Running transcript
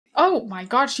Oh my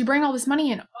god, she bring all this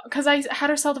money in because I had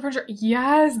her sell the furniture.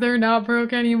 Yes, they're not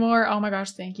broke anymore. Oh my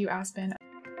gosh, thank you, Aspyn.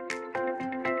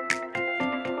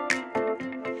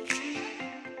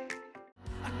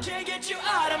 I can't get you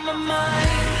out of my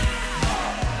mind.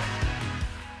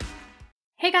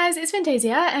 Hey guys, it's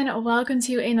Fantayzia and welcome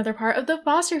to another part of the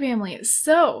foster family.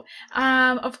 So,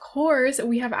 of course,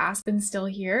 we have Aspyn still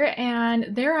here and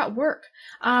they're at work.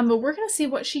 But we're gonna see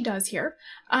what she does here.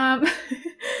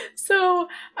 So,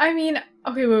 I mean,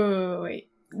 okay, wait.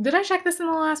 Did I check this in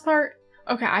the last part?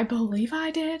 Okay, I believe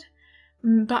I did,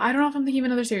 but I don't know if I'm thinking of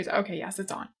another series. Okay, yes,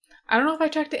 it's on. I don't know if I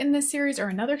checked it in this series or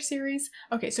another series.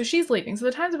 Okay, so she's leaving, so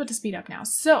the time's about to speed up now.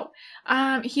 So,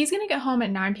 he's gonna get home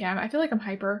at 9 p.m. I feel like I'm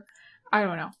hyper. I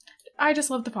don't know. I just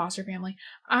love the foster family.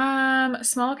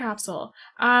 Small capsule.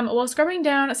 While scrubbing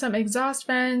down some exhaust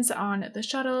vents on the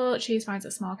shuttle, Chase finds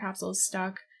a small capsule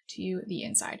stuck to the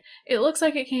inside. It looks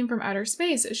like it came from outer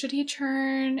space. Should he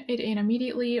turn it in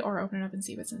immediately or open it up and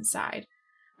see what's inside?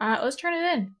 Let's turn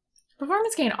it in.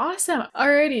 Performance gain. Awesome.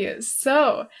 Alrighty.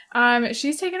 So,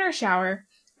 she's taking her shower.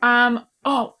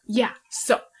 Oh, yeah.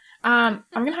 So, I'm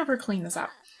gonna have her clean this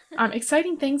up.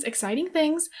 Exciting things.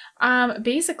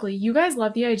 Basically, you guys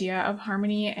love the idea of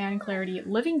Harmony and Clarity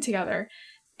living together.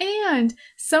 And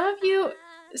some of you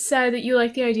said that you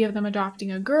like the idea of them adopting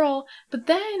a girl, but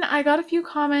then I got a few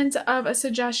comments of a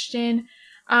suggestion,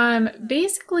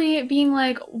 basically being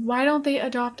like, why don't they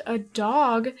adopt a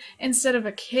dog instead of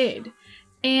a kid?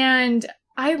 And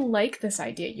I like this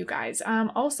idea, you guys.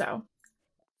 Also,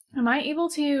 am I able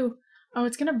to... Oh,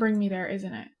 it's gonna bring me there,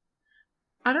 isn't it?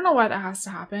 I don't know why that has to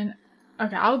happen.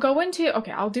 Okay, I'll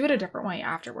do it a different way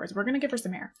afterwards. We're gonna give her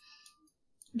some hair.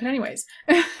 But anyways,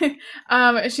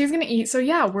 she's gonna eat. So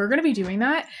yeah, we're gonna be doing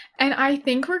that. And I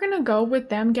think we're gonna go with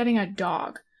them getting a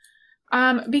dog.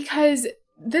 Because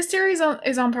this series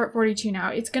is on part 42 now.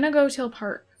 It's gonna go till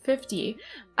part 50.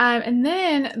 And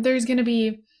then there's gonna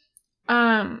be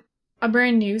a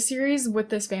brand new series with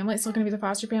this family. It's still gonna be the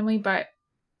foster family, but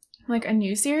like a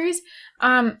new series.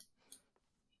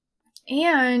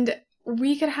 And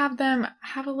we could have them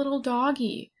have a little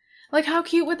doggy. Like, how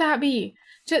cute would that be?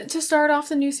 To start off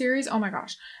the new series? Oh my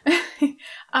gosh.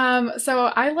 So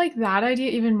I like that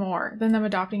idea even more than them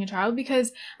adopting a child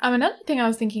because another thing I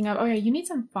was thinking of, okay, you need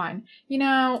some fun. You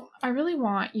know, I really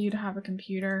want you to have a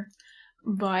computer,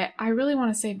 but I really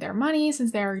want to save their money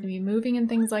since they're going to be moving and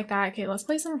things like that. Okay, let's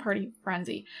play some Party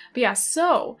Frenzy. But yeah,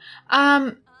 so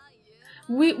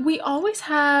we always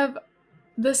have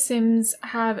the Sims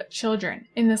have children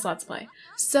in this Let's Play.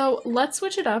 So let's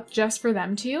switch it up just for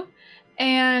them two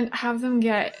and have them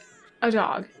get a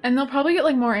dog. And they'll probably get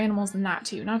like more animals than that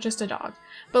too, not just a dog,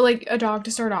 but like a dog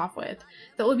to start off with.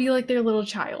 That would be like their little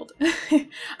child.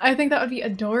 I think that would be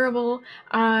adorable.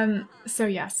 So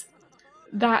yes,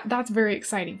 that's very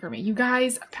exciting for me. You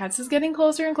guys, pets is getting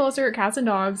closer and closer. Cats and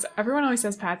dogs. Everyone always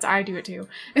says pets. I do it too.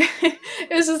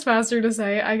 It's just faster to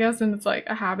say, I guess, and it's like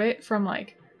a habit from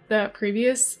like the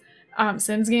previous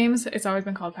Sims games. It's always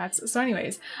been called pets. So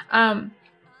anyways,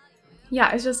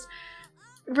 yeah, it's just,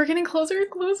 we're getting closer and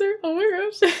closer. Oh my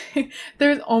gosh.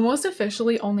 There's almost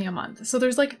officially only a month. So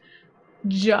there's like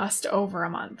just over a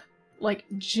month. Like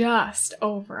just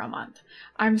over a month.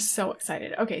 I'm so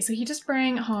excited. Okay, so he just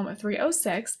bring home a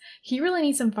 306. He really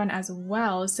needs some fun as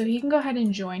well. So he can go ahead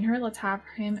and join her. Let's have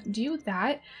him do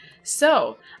that.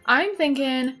 So I'm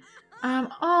thinking,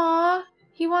 aw,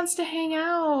 he wants to hang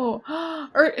out.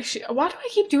 Or why do I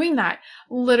keep doing that?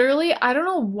 Literally, I don't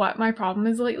know what my problem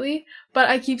is lately, but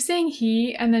I keep saying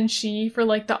he and then she for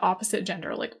like the opposite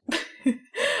gender. Like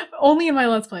only in my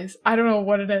Let's Plays. I don't know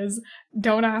what it is.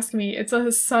 Don't ask me. It's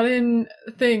a sudden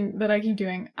thing that I keep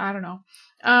doing. I don't know.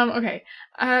 Okay.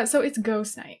 So it's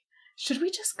ghost night. Should we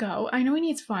just go? I know he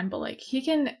needs fun, but like he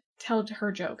can tell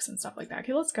her jokes and stuff like that.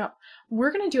 Okay, let's go.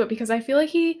 We're gonna do it because I feel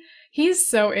like he's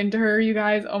so into her, you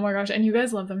guys. Oh my gosh, and you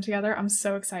guys love them together. I'm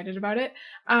so excited about it.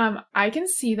 I can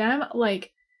see them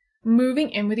like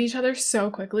moving in with each other so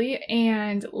quickly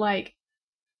and like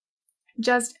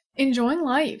just enjoying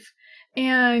life.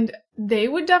 And they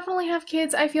would definitely have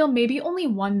kids. I feel maybe only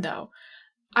one though.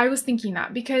 I was thinking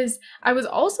that because I was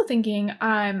also thinking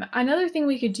another thing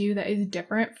we could do that is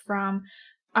different from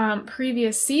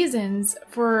previous seasons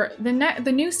for the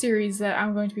new series that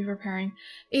I'm going to be preparing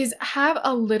is have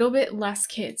a little bit less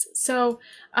kids. So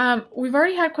we've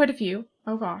already had quite a few.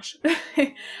 Oh gosh.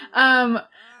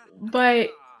 But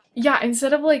yeah,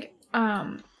 instead of like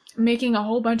making a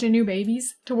whole bunch of new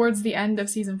babies towards the end of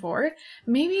season 4,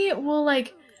 maybe we'll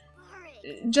like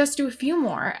just do a few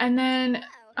more and then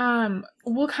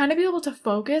we'll kind of be able to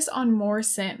focus on more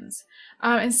Sims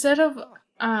instead of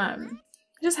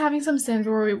just having some Sims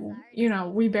where we, you know,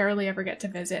 we barely ever get to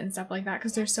visit and stuff like that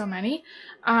because there's so many.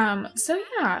 So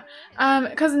yeah,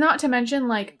 because not to mention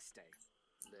like,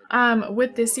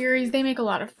 with this series, they make a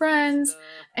lot of friends,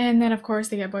 and then of course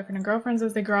they get boyfriend and girlfriends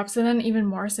as they grow up, so then even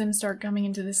more Sims start coming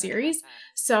into the series.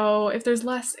 So if there's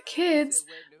less kids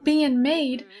being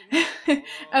made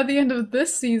at the end of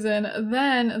this season,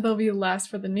 then there'll be less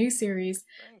for the new series.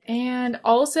 And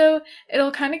also,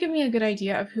 it'll kind of give me a good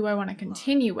idea of who I want to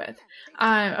continue with.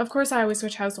 Of course, I always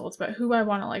switch households, but who I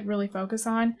want to like really focus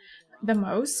on the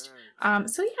most.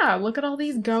 So yeah, look at all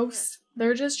these ghosts.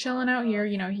 They're just chilling out here.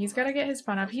 You know, he's got to get his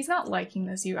fun up. He's not liking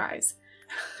this, you guys.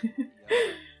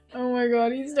 Oh my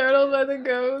god, he's startled by the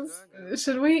ghosts.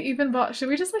 Should we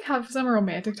just like have some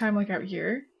romantic time like out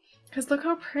here? Because look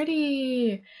how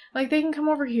pretty. Like they can come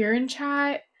over here and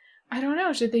chat. I don't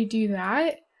know, should they do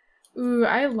that? Ooh,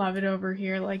 I love it over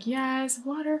here. Like, yes,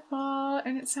 waterfall,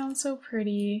 and it sounds so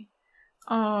pretty.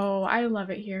 Oh, I love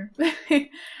it here.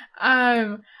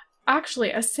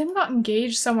 Actually, a sim got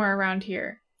engaged somewhere around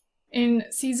here. In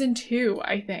season 2,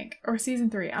 I think. Or season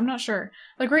 3. I'm not sure.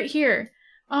 Like right here.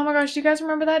 Oh my gosh, do you guys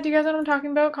remember that? Do you guys know what I'm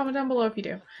talking about? Comment down below if you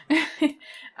do.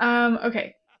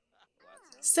 Okay.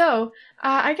 So,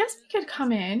 I guess we could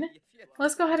come in.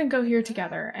 Let's go ahead and go here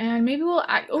together. And maybe we'll...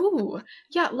 Ooh!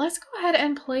 Yeah, let's go ahead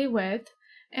and play with...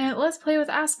 And let's play with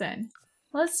Aspyn.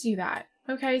 Let's do that.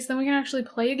 Okay, so then we can actually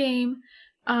play a game.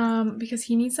 Because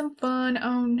he needs some fun.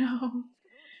 Oh no.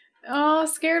 Oh,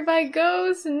 scared by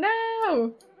ghosts.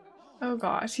 No! Oh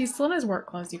gosh, he's still in his work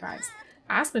clothes, you guys.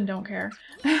 Aspyn don't care.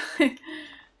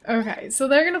 Okay, so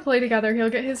they're gonna play together.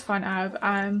 He'll get his fun up.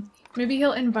 Maybe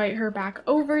he'll invite her back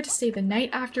over to stay the night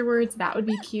afterwards. That would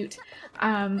be cute.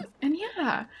 And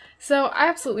yeah, so I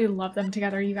absolutely love them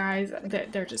together, you guys.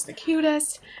 They're just the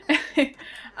cutest.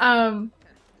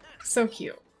 So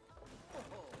cute.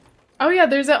 Oh yeah,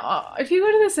 there's if you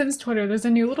go to The Sims Twitter, there's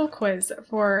a new little quiz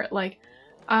for like,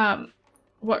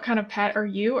 what kind of pet are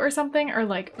you or something, or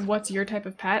like what's your type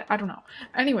of pet? I don't know.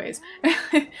 Anyways,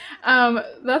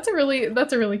 that's a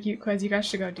really cute quiz. You guys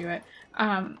should go do it.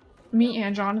 Me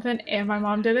and Jonathan and my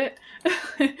mom did it.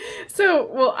 So,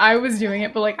 well, I was doing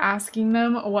it, but like asking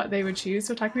them what they would choose.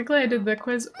 So technically I did the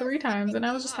quiz 3 times and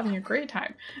I was just having a great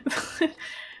time.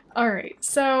 Alright,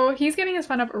 so he's getting his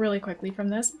fun up really quickly from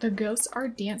this. The ghosts are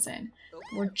dancing.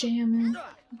 We're jamming,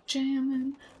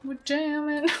 jamming, we're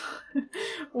jamming.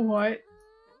 What?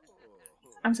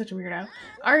 I'm such a weirdo.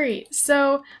 Alright,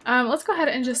 so let's go ahead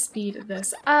and just speed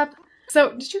this up.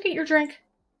 So, did you get your drink?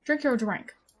 Drink your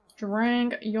drink.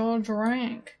 Drink your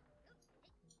drink.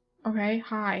 Okay,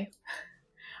 hi.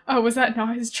 Oh, was that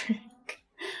not his drink?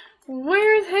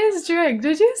 Where's his drink?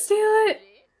 Did you steal it?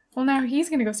 Well, now he's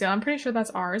gonna go steal it. I'm pretty sure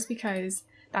that's ours because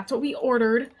that's what we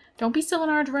ordered. Don't be stealing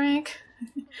our drink.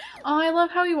 Oh, I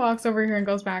love how he walks over here and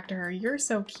goes back to her. You're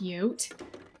so cute.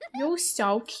 You're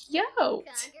so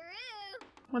cute.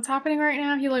 What's happening right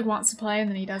now? He like wants to play and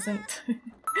then he doesn't.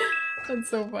 That's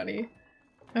so funny.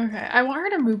 Okay, I want her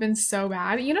to move in so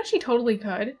bad. You know she totally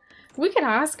could. We could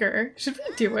ask her. Should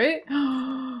we do it?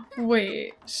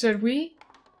 Wait, should we?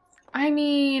 I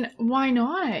mean, why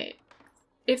not?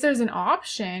 If there's an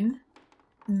option,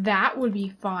 that would be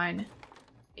fun.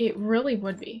 It really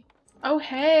would be. Oh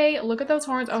hey, look at those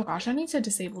horns. Oh gosh, I need to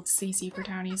disable CC for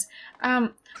townies.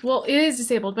 Well, it is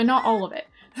disabled, but not all of it.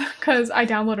 Because I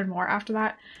downloaded more after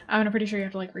that. I'm pretty sure you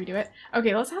have to like redo it.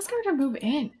 Okay, let's ask her to move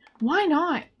in. Why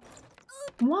not?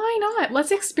 Why not?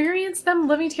 Let's experience them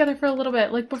living together for a little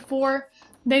bit. Like before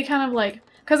they kind of like,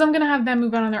 because I'm going to have them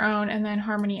move out on their own and then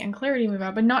Harmony and Clarity move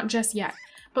out, but not just yet.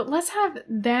 But let's have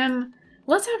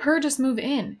her just move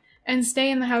in and stay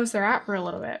in the house they're at for a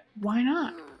little bit. Why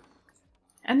not?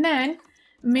 And then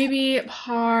maybe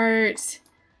part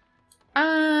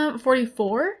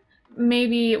 44,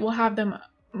 maybe we'll have them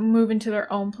move into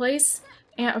their own place.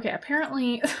 And okay,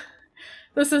 apparently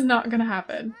this is not gonna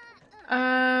happen.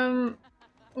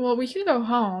 Well, we can go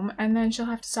home and then she'll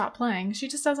have to stop playing. She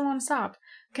just doesn't want to stop.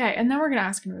 Okay, and then we're gonna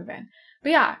ask her to move in.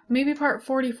 But yeah, maybe part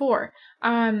 44.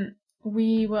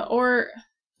 We will, or,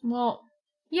 well,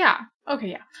 yeah.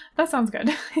 Okay, yeah. That sounds good.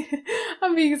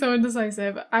 I'm being so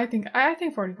indecisive. I think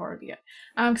 44 would be good.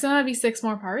 Because then that'd be 6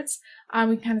 more parts.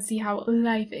 We can kind of see how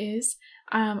life is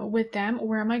with them.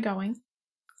 Where am I going?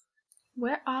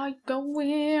 Where are you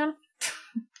going?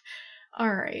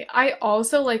 Alright. I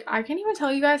also, like, I can't even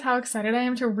tell you guys how excited I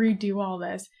am to redo all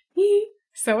this.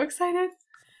 So excited.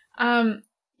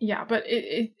 Yeah, but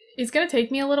it's gonna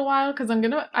take me a little while because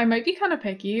I might be kind of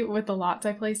picky with the lots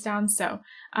I place down. So,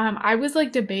 I was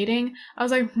like debating. I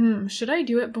was like, should I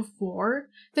do it before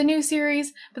the new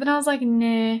series? But then I was like,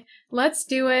 nah, let's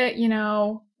do it, you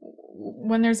know,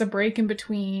 when there's a break in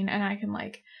between, and I can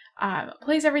like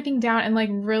place everything down and like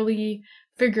really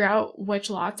figure out which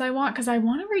lots I want, because I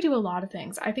want to redo a lot of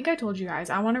things. I think I told you guys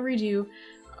I want to redo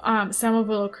some of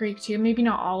Willow Creek too, maybe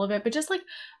not all of it, but just like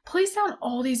place down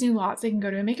all these new lots they can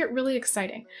go to and make it really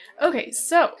exciting. Okay,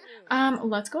 so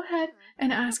let's go ahead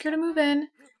and ask her to move in,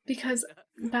 because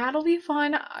that'll be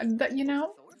fun, that you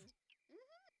know.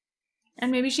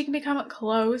 And maybe she can become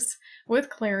close with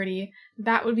Clarity.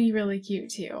 That would be really cute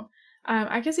too.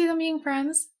 I can see them being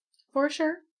friends for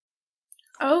sure.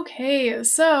 Okay,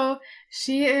 so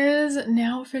she is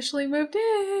now officially moved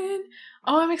in.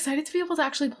 Oh, I'm excited to be able to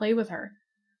actually play with her.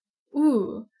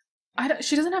 Ooh,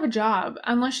 she doesn't have a job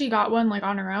unless she got one like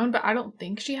on her own, but I don't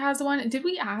think she has one. Did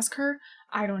we ask her?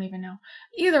 I don't even know.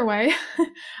 Either way,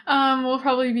 we'll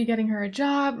probably be getting her a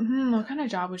job. What kind of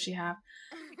job would she have?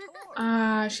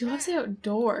 She loves the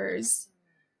outdoors.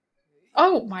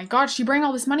 Oh my god, she bring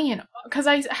all this money in because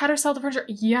I had her sell the furniture.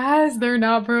 Yes, they're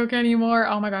not broke anymore.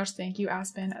 Oh my gosh, thank you,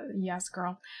 Aspyn. Yes,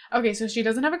 girl. Okay, so she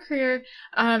doesn't have a career.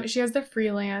 She has the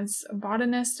freelance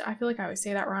botanist. I feel like I always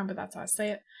say that wrong, but that's how I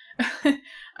say it.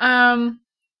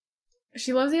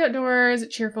 She loves the outdoors,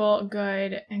 cheerful,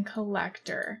 good, and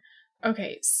collector.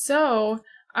 Okay, so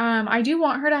I do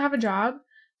want her to have a job,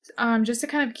 just to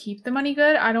kind of keep the money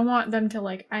good. I don't want them to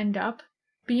like end up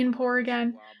being poor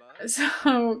again.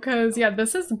 So, cause yeah,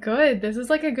 this is good. This is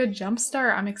like a good jump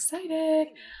start. I'm excited.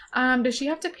 Does she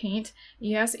have to paint?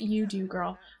 Yes, you do,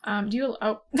 girl. Do you,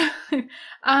 oh,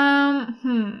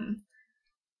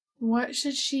 what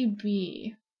should she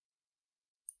be?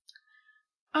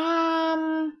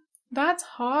 That's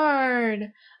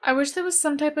hard. I wish there was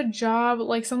some type of job,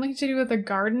 like something to do with a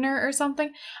gardener or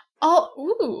something. Oh,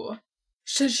 ooh.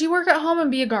 Should she work at home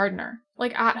and be a gardener?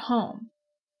 Like at home?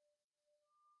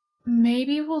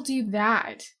 Maybe we'll do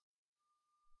that.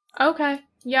 Okay.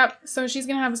 Yep. So she's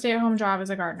gonna have a stay-at-home job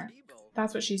as a gardener.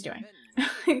 That's what she's doing.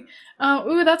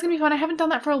 Ooh, that's gonna be fun. I haven't done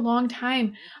that for a long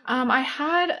time. I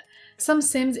had some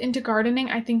Sims into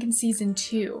gardening, I think in season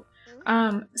 2.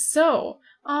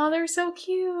 Oh, they're so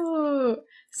cute.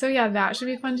 So yeah, that should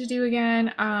be fun to do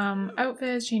again.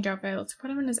 Outfits, change outfit. Let's put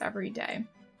him in his everyday.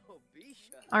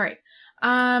 All right.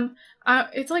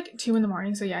 It's like 2 in the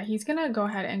morning, so yeah, he's gonna go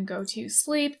ahead and go to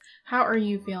sleep. How are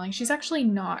you feeling? She's actually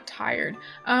not tired.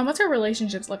 What's her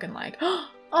relationships looking like?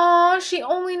 Oh, she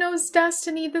only knows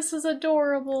Destiny. This is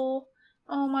adorable.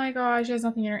 Oh my gosh, she has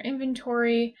nothing in her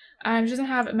inventory. She doesn't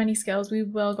have many skills. We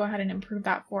will go ahead and improve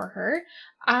that for her.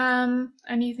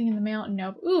 Anything in the mail?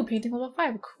 Nope. Ooh, painting level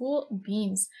 5. Cool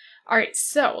beans. All right,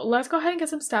 so let's go ahead and get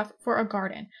some stuff for a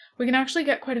garden. We can actually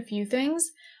get quite a few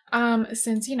things,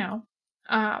 since, you know,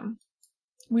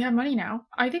 we have money now.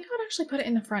 I think I would actually put it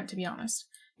in the front, to be honest.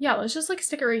 Yeah, let's just like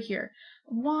stick it right here.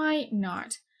 Why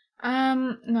not?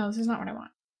 No, this is not what I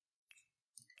want.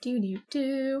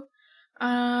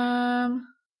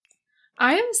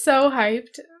 I am so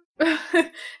hyped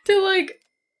to like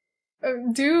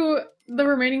do the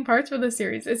remaining parts for the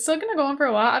series. It's still gonna go on for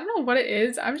a while. I don't know what it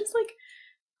is. I'm just like,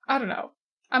 I don't know.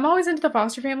 I'm always into the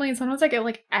foster family, and sometimes I get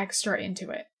like extra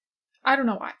into it. I don't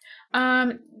know why.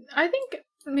 I think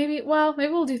maybe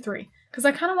we'll do 3, because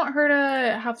I kind of want her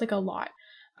to have like a lot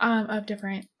of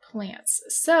different plants.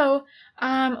 So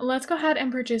let's go ahead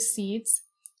and purchase seeds,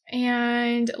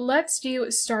 and let's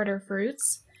do starter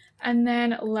fruits, and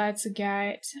then let's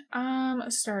get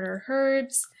starter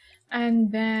herbs,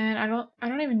 and then I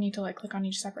don't even need to like click on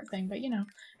each separate thing, but you know.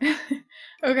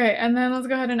 Okay, and then let's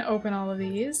go ahead and open all of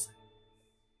these.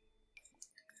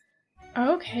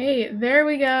 Okay, there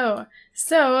we go.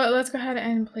 So let's go ahead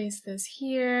and place this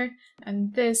here,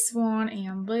 and this one,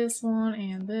 and this one,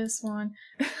 and this one.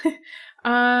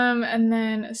 And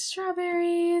then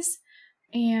strawberries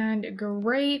and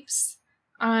grapes.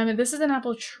 This is an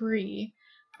apple tree.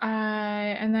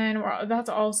 And then that's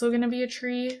also gonna be a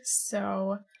tree,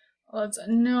 so let's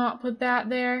not put that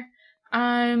there.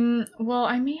 Well,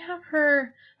 I may have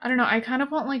her, I don't know, I kind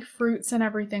of want like fruits and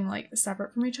everything like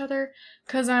separate from each other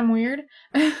because I'm weird.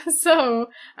 So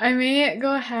I may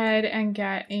go ahead and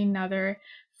get another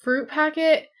fruit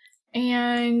packet,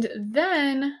 and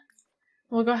then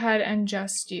we'll go ahead and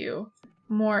just do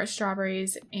more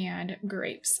strawberries and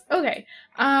grapes. Okay,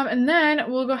 and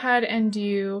then we'll go ahead and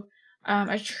do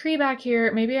a tree back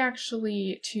here, maybe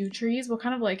actually 2 trees. We'll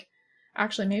kind of like,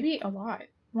 actually maybe a lot.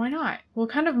 Why not? We'll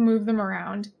kind of move them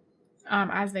around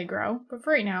as they grow, but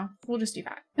for right now, we'll just do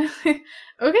that.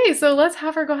 Okay, so let's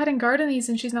have her go ahead and garden these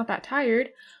since she's not that tired.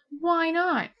 Why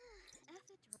not?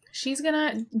 She's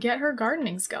gonna get her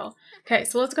gardening skill. Okay,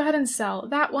 so let's go ahead and sell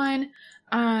that one.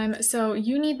 So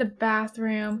you need the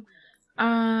bathroom.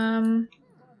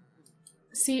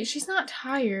 See, she's not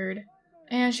tired.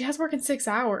 And she has work in 6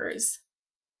 hours.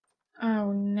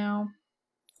 Oh no.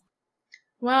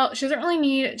 Well, she doesn't really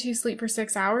need to sleep for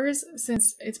 6 hours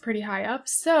since it's pretty high up.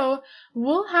 So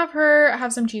we'll have her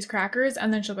have some cheese crackers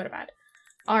and then she'll go to bed.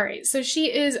 Alright, so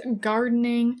she is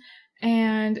gardening.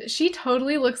 And she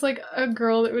totally looks like a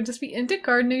girl that would just be into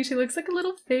gardening. She looks like a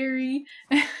little fairy.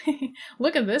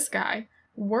 Look at this guy.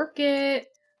 Work it.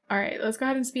 Alright, let's go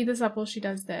ahead and speed this up while she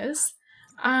does this.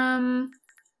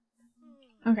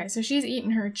 Okay, so she's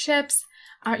eating her chips.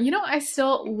 You know, I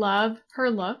still love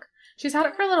her look. She's had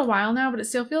it for a little while now, but it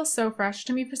still feels so fresh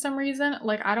to me for some reason.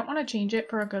 Like, I don't want to change it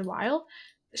for a good while.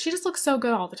 She just looks so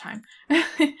good all the time.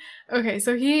 Okay,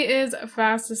 so he is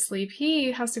fast asleep.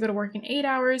 He has to go to work in 8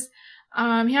 hours.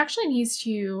 He actually needs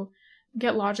to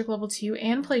get logic level 2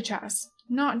 and play chess.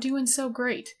 Not doing so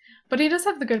great. But he does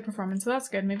have the good performance, so that's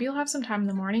good. Maybe he'll have some time in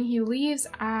the morning. He leaves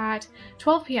at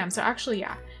 12 p.m. So actually,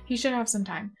 yeah, he should have some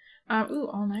time. Ooh,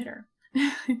 all-nighter.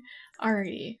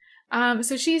 Alrighty.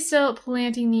 So she's still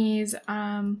planting these.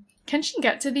 Can she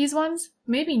get to these ones?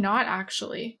 Maybe not,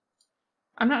 actually.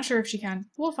 I'm not sure if she can.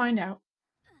 We'll find out.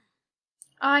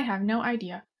 I have no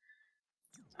idea.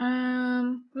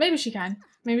 Maybe she can.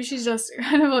 Maybe she's just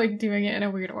kind of like doing it in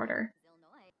a weird order.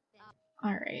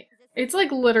 Alright. It's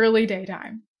like literally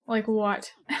daytime. Like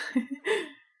what?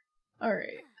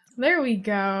 Alright. There we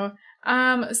go.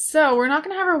 So we're not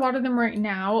gonna have her water them right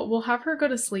now. We'll have her go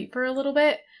to sleep for a little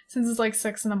bit since it's like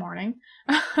 6 in the morning.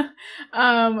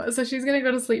 So she's gonna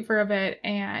go to sleep for a bit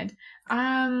and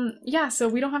yeah, so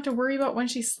we don't have to worry about when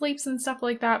she sleeps and stuff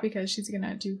like that because she's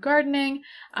gonna do gardening.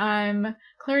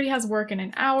 Clarity has work in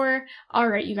an hour.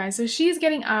 Alright, you guys, so she's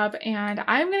getting up and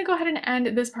I'm gonna go ahead and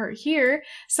end this part here.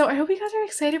 So I hope you guys are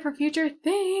excited for future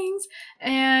things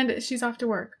and she's off to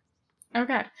work.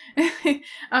 Okay.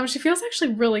 She feels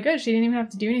actually really good. She didn't even have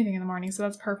to do anything in the morning, so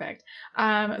that's perfect.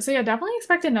 So yeah, definitely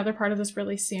expect another part of this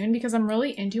really soon because I'm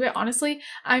really into it. Honestly,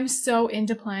 I'm so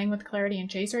into playing with Clarity and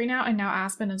Chase right now, and now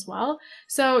Aspyn as well.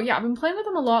 So yeah, I've been playing with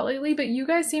them a lot lately, but you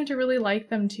guys seem to really like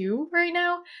them too right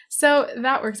now. So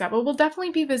that works out. But we'll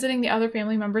definitely be visiting the other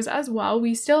family members as well.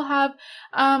 We still have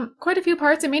quite a few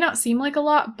parts. It may not seem like a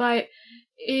lot, but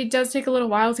it does take a little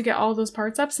while to get all those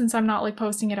parts up since I'm not like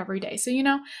posting it every day. So, you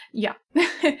know, yeah.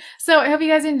 So I hope you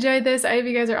guys enjoyed this. I hope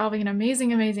you guys are all having an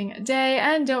amazing, amazing day.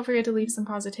 And don't forget to leave some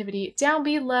positivity down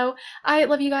below. I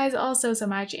love you guys all so, so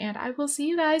much. And I will see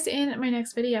you guys in my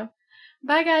next video.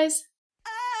 Bye, guys.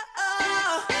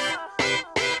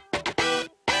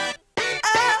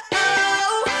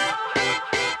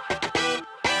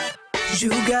 You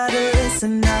gotta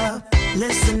listen up,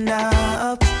 listen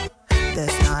up.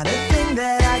 There's not a thing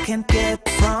that I can't get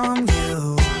from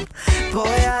you. Boy,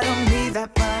 I don't need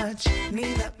that much,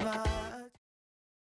 need that much.